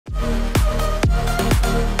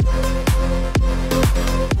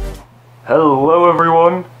Hello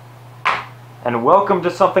everyone, and welcome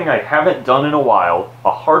to something I haven't done in a while,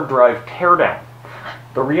 a hard drive teardown.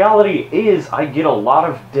 The reality is I get a lot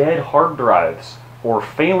of dead hard drives, or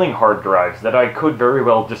failing hard drives that I could very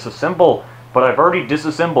well disassemble, but I've already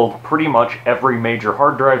disassembled pretty much every major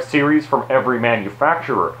hard drive series from every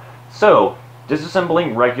manufacturer. So,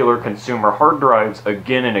 disassembling regular consumer hard drives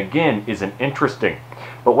again and again isn't interesting.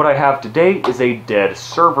 But what I have today is a dead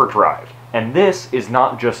server drive. And this is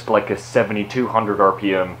not just like a 7200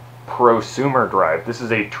 RPM prosumer drive. This is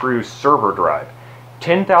a true server drive.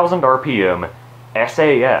 10,000 RPM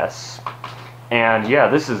SAS. And yeah,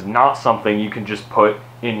 this is not something you can just put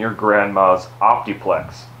in your grandma's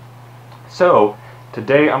Optiplex. So,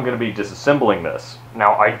 today I'm going to be disassembling this.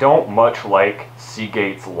 Now, I don't much like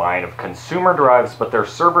Seagate's line of consumer drives, but their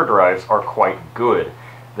server drives are quite good.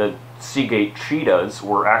 The Seagate Cheetahs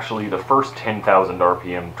were actually the first 10,000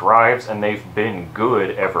 RPM drives, and they've been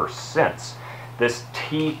good ever since. This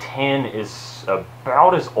T10 is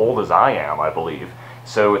about as old as I am, I believe,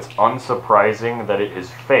 so it's unsurprising that it has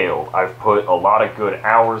failed. I've put a lot of good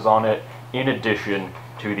hours on it, in addition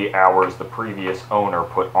to the hours the previous owner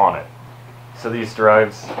put on it. So these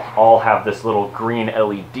drives all have this little green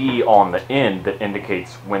LED on the end that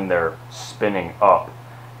indicates when they're spinning up,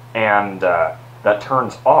 and that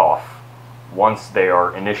turns off once they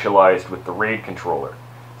are initialized with the RAID controller.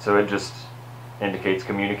 So it just indicates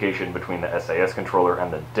communication between the SAS controller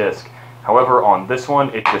and the disk. However, on this one,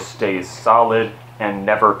 it just stays solid and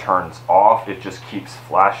never turns off. It just keeps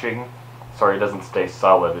flashing. Sorry, it doesn't stay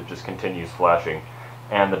solid, it just continues flashing.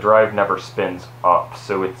 And the drive never spins up,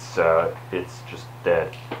 so it's just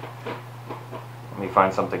dead. Let me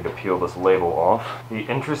find something to peel this label off. The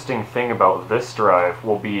interesting thing about this drive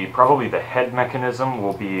will be probably the head mechanism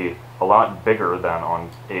will be a lot bigger than on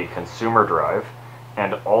a consumer drive,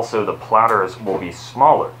 and also the platters will be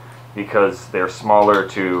smaller because they're smaller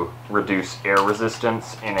to reduce air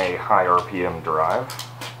resistance in a high RPM drive.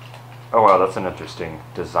 Oh wow, that's an interesting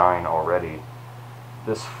design already.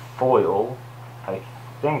 This foil, I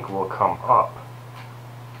think, will come up.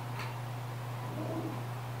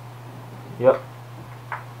 Yep.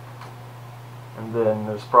 And then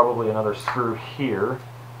there's probably another screw here.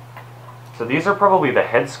 So these are probably the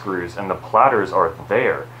head screws, and the platters are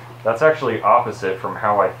there. That's actually opposite from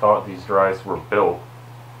how I thought these drives were built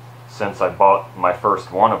since I bought my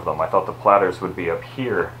first one of them. I thought the platters would be up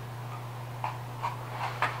here.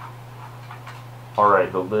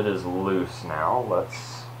 Alright, the lid is loose now.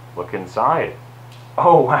 Let's look inside.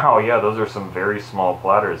 Oh wow, yeah, those are some very small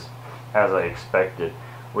platters, as I expected.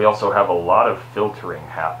 We also have a lot of filtering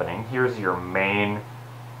happening. Here's your main,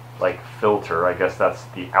 filter. I guess that's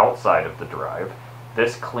the outside of the drive.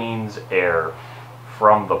 This cleans air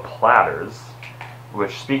from the platters,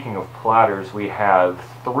 which, speaking of platters, we have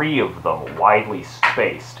 3 of them widely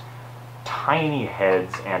spaced. Tiny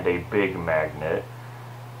heads and a big magnet.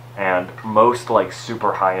 And most,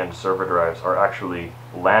 super high-end server drives are actually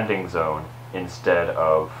landing zone instead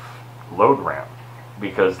of load ramp,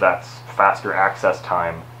 because that's faster access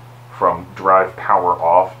time from drive power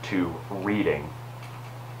off to reading.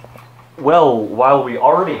 Well, while we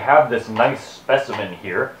already have this nice specimen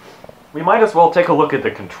here, we might as well take a look at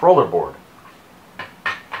the controller board.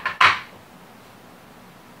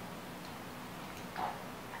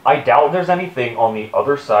 I doubt there's anything on the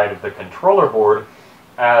other side of the controller board,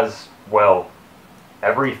 as, well,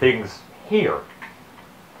 everything's here.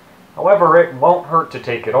 However, it won't hurt to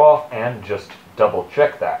take it off and just double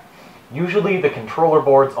check that. Usually the controller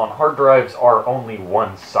boards on hard drives are only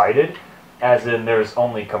one-sided, as in there's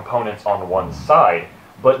only components on one side,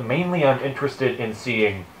 but mainly I'm interested in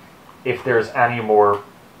seeing if there's any more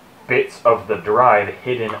bits of the drive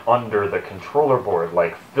hidden under the controller board,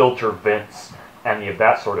 like filter vents, any of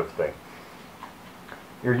that sort of thing.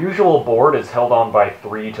 Your usual board is held on by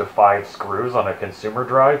 3 to 5 screws on a consumer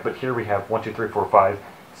drive, but here we have 1, 2, 3, 4, 5,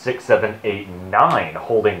 6, 7, 8, 9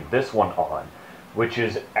 holding this one on, which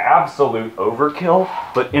is absolute overkill,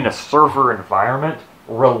 but in a server environment,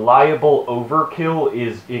 reliable overkill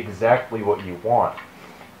is exactly what you want.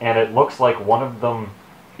 And it looks like one of them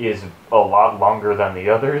is a lot longer than the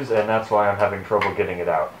others, and that's why I'm having trouble getting it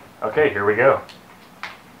out. Okay, here we go.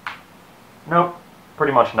 Nope,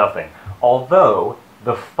 pretty much nothing. Although,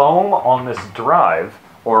 the foam on this drive,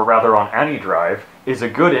 or rather on any drive, is a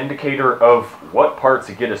good indicator of what parts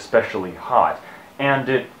get especially hot. And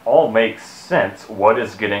it all makes sense what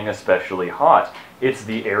is getting especially hot. It's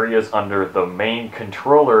the areas under the main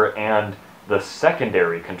controller and the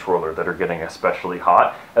secondary controller that are getting especially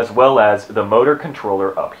hot, as well as the motor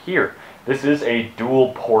controller up here. This is a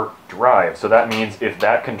dual port drive, so that means if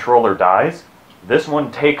that controller dies, this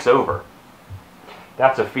one takes over.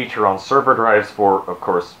 That's a feature on server drives for, of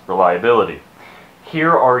course, reliability.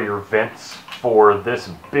 Here are your vents for this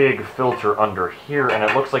big filter under here, and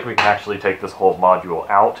it looks like we can actually take this whole module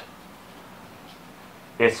out.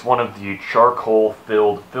 It's one of the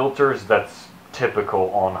charcoal-filled filters that's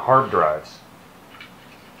typical on hard drives.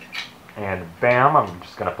 And bam, I'm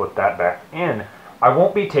just going to put that back in. I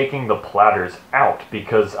won't be taking the platters out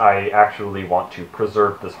because I actually want to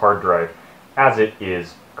preserve this hard drive as it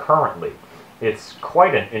is currently. It's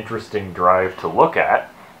quite an interesting drive to look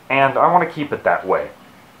at, and I want to keep it that way.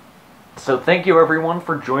 So thank you everyone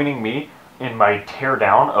for joining me in my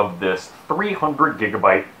teardown of this 300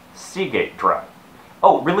 gigabyte Seagate drive.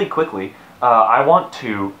 Oh, really quickly, I want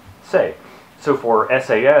to say, so for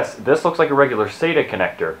SAS, this looks like a regular SATA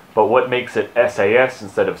connector, but what makes it SAS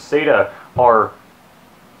instead of SATA are,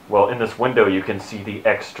 well, in this window you can see the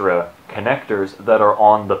extra connectors that are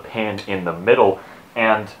on the pin in the middle,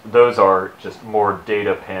 and those are just more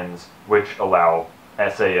data pins which allow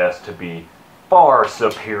SAS to be far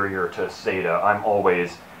superior to SATA. I'm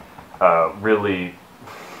always I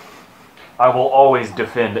will always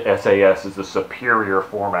defend SAS as a superior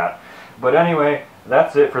format. But anyway,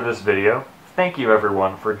 that's it for this video. Thank you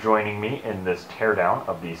everyone for joining me in this teardown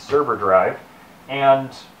of the server drive. And,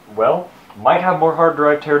 well, might have more hard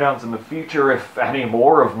drive teardowns in the future if any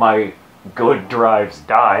more of my good drives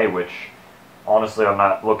die, which honestly I'm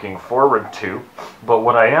not looking forward to. But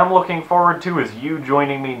what I am looking forward to is you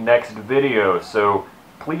joining me next video, so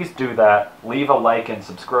please do that. Leave a like and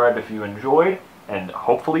subscribe if you enjoyed, and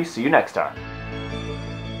hopefully see you next time.